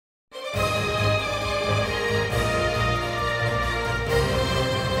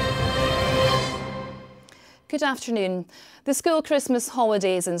Good afternoon. The school Christmas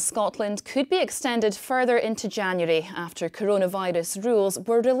holidays in Scotland could be extended further into January after coronavirus rules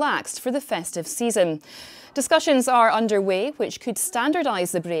were relaxed for the festive season. Discussions are underway which could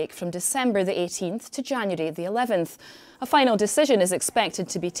standardise the break from December the 18th to January the 11th. A final decision is expected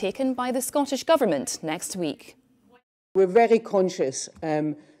to be taken by the Scottish Government next week. We're very conscious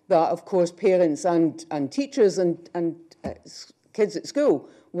that, of course, parents and teachers and kids at school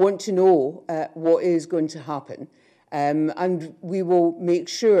want to know what is going to happen. And we will make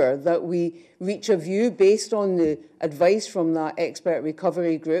sure that we reach a view based on the advice from that expert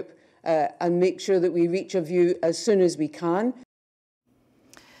recovery group and make sure that we reach a view as soon as we can.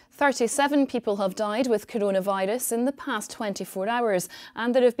 37 people have died with coronavirus in the past 24 hours,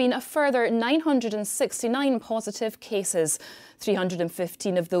 and there have been a further 969 positive cases.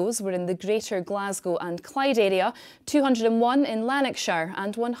 315 of those were in the Greater Glasgow and Clyde area, 201 in Lanarkshire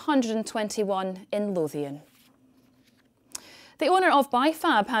and 121 in Lothian. The owner of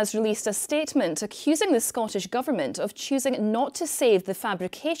BiFab has released a statement accusing the Scottish Government of choosing not to save the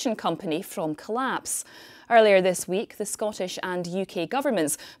fabrication company from collapse. Earlier this week, the Scottish and UK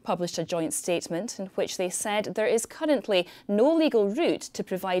governments published a joint statement in which they said there is currently no legal route to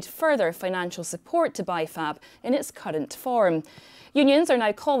provide further financial support to BiFab in its current form. Unions are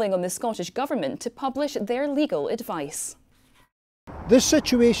now calling on the Scottish Government to publish their legal advice. This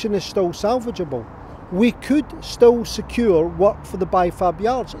situation is still salvageable. We could still secure work for the BiFab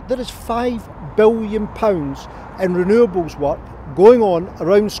yards. There is £5 billion in renewables work going on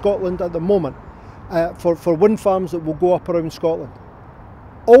around Scotland at the moment for wind farms that will go up around Scotland.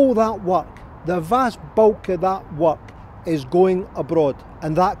 All that work, the vast bulk of that work is going abroad,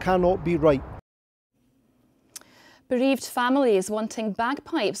 and that cannot be right. Bereaved families wanting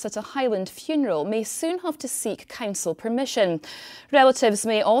bagpipes at a Highland funeral may soon have to seek council permission. Relatives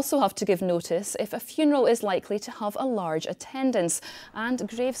may also have to give notice if a funeral is likely to have a large attendance, and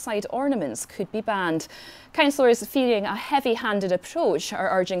graveside ornaments could be banned. Councillors fearing a heavy-handed approach are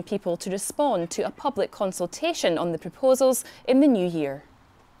urging people to respond to a public consultation on the proposals in the new year.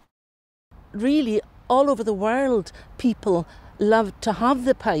 Really, all over the world, people love to have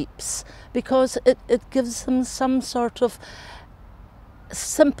the pipes because it gives them some sort of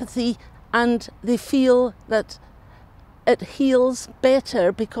sympathy, and they feel that it heals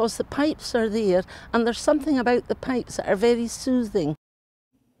better because the pipes are there, and there's something about the pipes that are very soothing.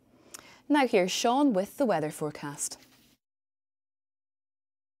 Now here's Sean with the weather forecast.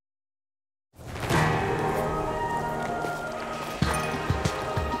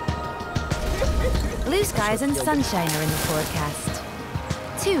 Blue skies and sunshine are in the forecast.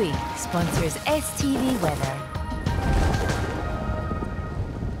 TUI sponsors STV Weather.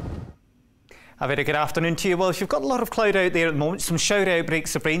 A very good afternoon to you. Well, if you've got a lot of cloud out there at the moment, some shower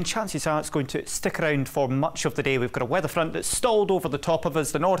outbreaks of rain, chances are it's going to stick around for much of the day. We've got a weather front that's stalled over the top of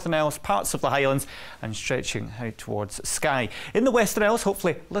us, the Northern Isles, parts of the Highlands, and stretching out towards Skye. In the Western Isles,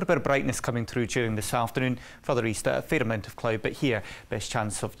 hopefully a little bit of brightness coming through during this afternoon. Further east, a fair amount of cloud, but here, best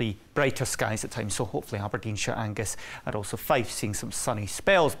chance of the brighter skies at times, so hopefully Aberdeenshire, Angus, and also Fife seeing some sunny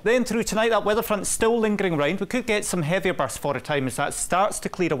spells. Then through tonight, that weather front still lingering around. We could get some heavier bursts for a time as that starts to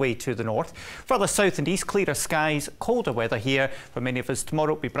clear away to the north. Further south and east, clearer skies, colder weather here. For many of us,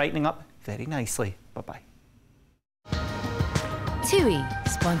 tomorrow will be brightening up very nicely. Bye-bye. TUI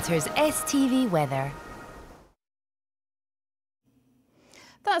sponsors STV Weather.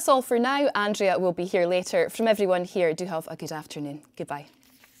 That's all for now. Andrea will be here later. From everyone here, do have a good afternoon. Goodbye.